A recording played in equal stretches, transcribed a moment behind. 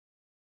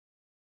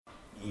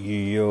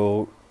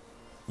Yo,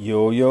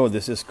 yo,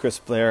 this is Chris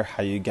Blair.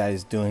 How you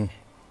guys doing?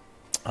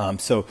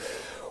 So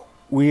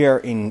we are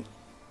in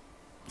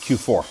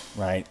Q4,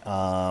 right?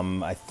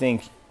 I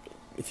think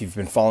if you've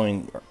been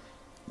following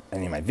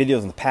any of my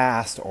videos in the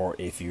past, or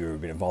if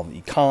you've been involved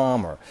in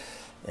Ecom or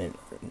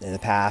in the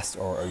past,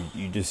 or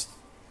you just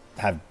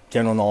have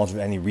general knowledge of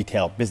any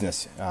retail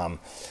business,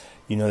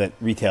 you know that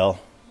retail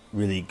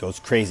really goes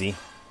crazy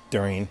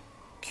during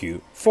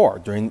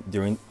Q4,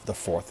 during the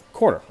fourth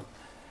quarter.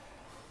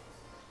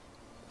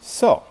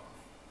 So,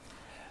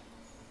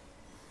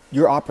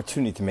 your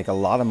opportunity to make a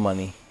lot of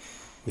money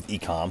with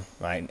Ecom,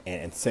 right,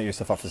 and set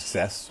yourself up for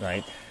success,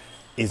 right,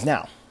 is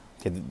now.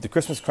 Okay, the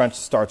Christmas crunch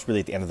starts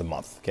really at the end of the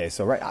month. Okay,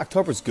 so right,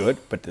 October's good,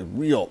 but the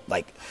real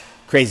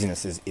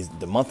craziness is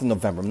the month of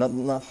November.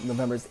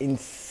 November is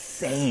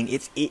insane.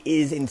 It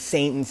is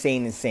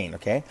insane.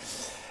 Okay,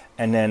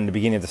 and then the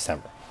beginning of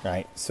December.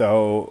 Right,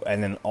 so,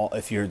 and then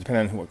if you're,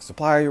 depending on what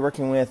supplier you're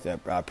working with,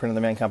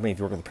 print-on-demand company, if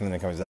you work with the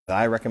print-on-demand companies that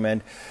I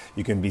recommend,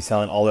 you can be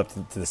selling all the way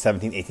up to the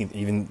 17th, 18th,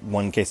 even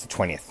one case the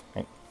 20th,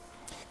 right?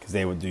 Because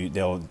they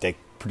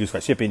produce by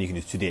shipping, you can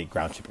do 2-day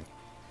ground shipping.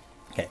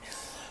 Okay,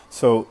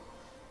 so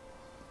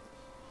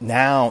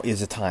now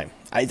is the time.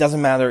 It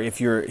doesn't matter if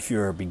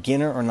you're a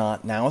beginner or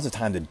not. Now is the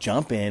time to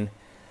jump in,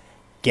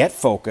 get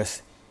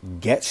focused,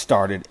 get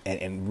started,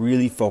 and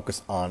really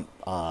focus on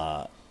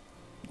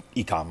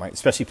Ecom, right?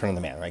 Especially print on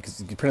demand, right?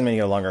 Because print on demand,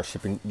 you get a longer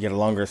shipping, you get a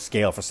longer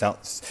scale for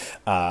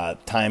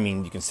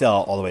timing. You can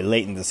sell all the way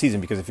late into the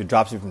season, because if you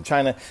drop shipping from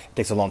China, it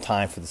takes a long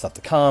time for the stuff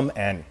to come,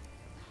 and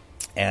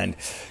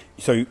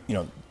so you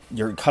know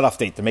your cutoff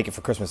date to make it for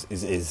Christmas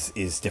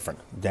is different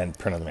than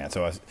print on demand.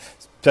 So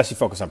especially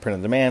focus on print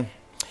on demand,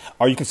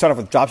 or you can start off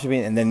with drop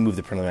shipping and then move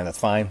to print on demand. That's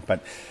fine,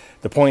 but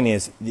the point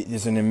is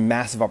there's a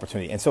massive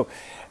opportunity. And so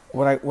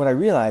what I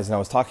realized, and I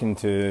was talking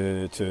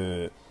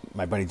to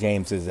my buddy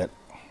James, is that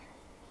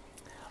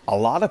a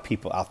lot of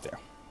people out there,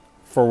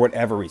 for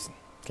whatever reason,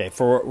 okay,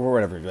 for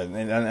whatever reason,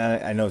 and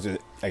I know I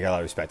got a lot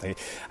of respect. I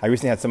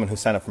recently had someone who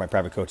signed up for my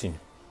private coaching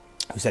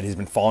who said he's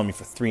been following me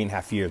for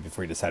 3.5 years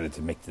before he decided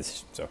to make the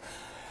decision. So,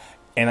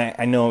 and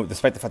I know,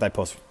 despite the fact that I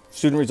post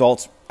student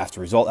results after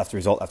result after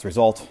result after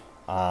result,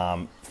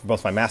 for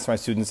both my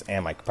Mastermind students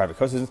and my private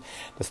coach students,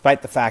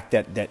 despite the fact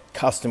that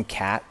Custom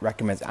Cat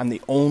recommends, I'm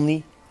the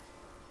only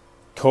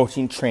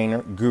coaching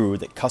trainer guru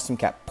that Custom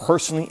Cat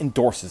personally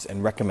endorses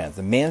and recommends.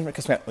 The management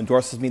Custom Cat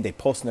endorses me. They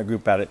post in their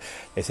group about it.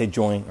 They say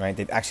join, right?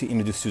 They've actually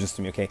introduced students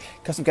to me, okay?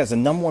 Custom Cat is the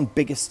 #1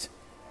 biggest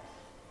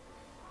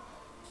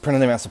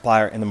print-on-demand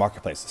supplier in the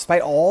marketplace.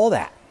 Despite all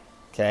that,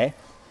 okay?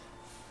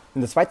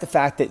 And despite the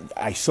fact that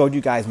I showed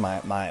you guys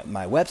my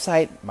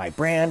website, my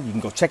brand, you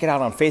can go check it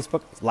out on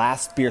Facebook.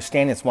 Last Beer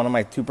Standing, it's one of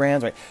my 2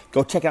 brands, right?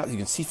 Go check it out. You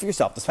can see for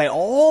yourself. Despite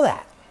all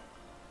that,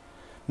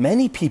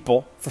 many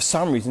people, for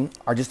some reason,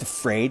 are just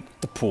afraid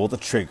to pull the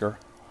trigger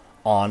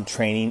on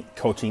training,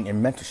 coaching,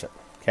 and mentorship,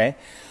 okay?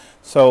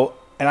 So,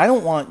 and I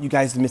don't want you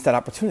guys to miss that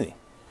opportunity.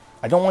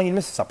 I don't want you to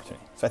miss this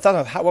opportunity. So I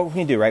thought, what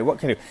can you do, right? What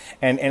can I do?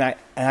 And I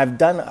haven't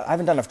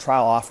done a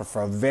trial offer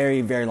for a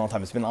very, very long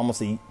time. It's been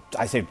almost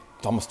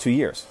almost 2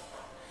 years.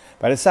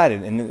 But I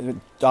decided,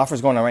 and the offer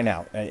is going on right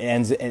now. It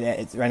ends,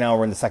 right now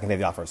we're in the 2nd day of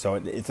the offer. So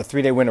it's a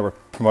 3-day window we're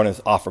promoting this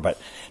offer. But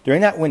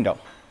during that window,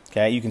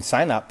 okay, you can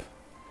sign up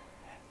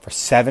for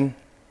 $7.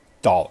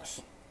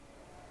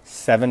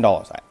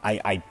 $7.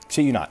 I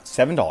shit you not,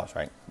 $7,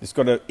 right? Just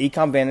go to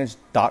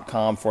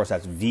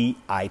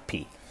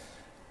ecomvantage.com/VIP.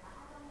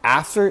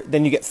 After,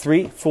 then you get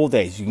 3 full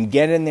days. You can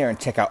get in there and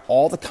check out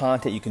all the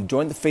content. You can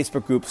join the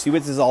Facebook group, see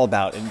what this is all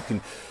about, and you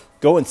can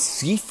go and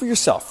see for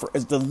yourself for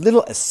as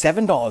little as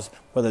 $7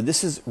 whether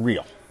this is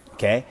real,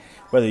 okay?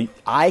 Whether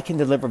I can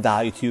deliver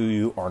value to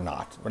you or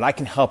not, whether I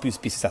can help you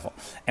be successful.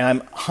 And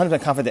I'm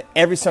 100% confident that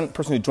every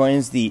person who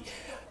joins the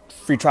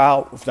free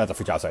trial, not the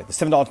free trial, sorry, the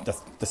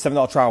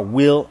 $7 trial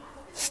will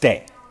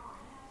stay,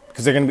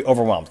 because they're going to be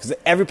overwhelmed. Because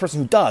every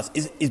person who does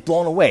is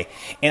blown away.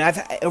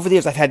 And over the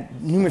years, I've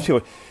had numerous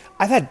people.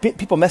 I've had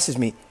people message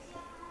me,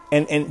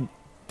 and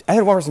I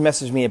had one person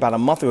message me about a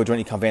month ago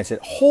joining Ecom Vantage, said,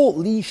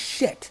 "Holy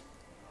shit,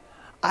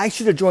 I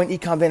should have joined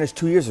Ecom Vantage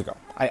 2 years ago.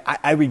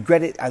 I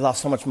regret it. I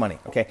lost so much money."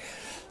 Okay,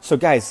 so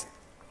guys,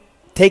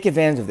 take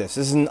advantage of this.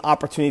 This is an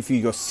opportunity for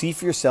you to go see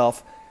for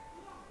yourself.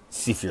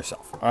 See for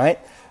yourself. All right.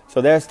 So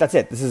that's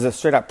it. This is a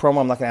straight up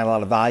promo. I'm not going to add a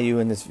lot of value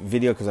in this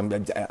video, because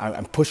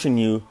I'm pushing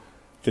you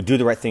to do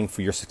the right thing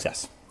for your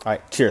success. All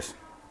right, cheers.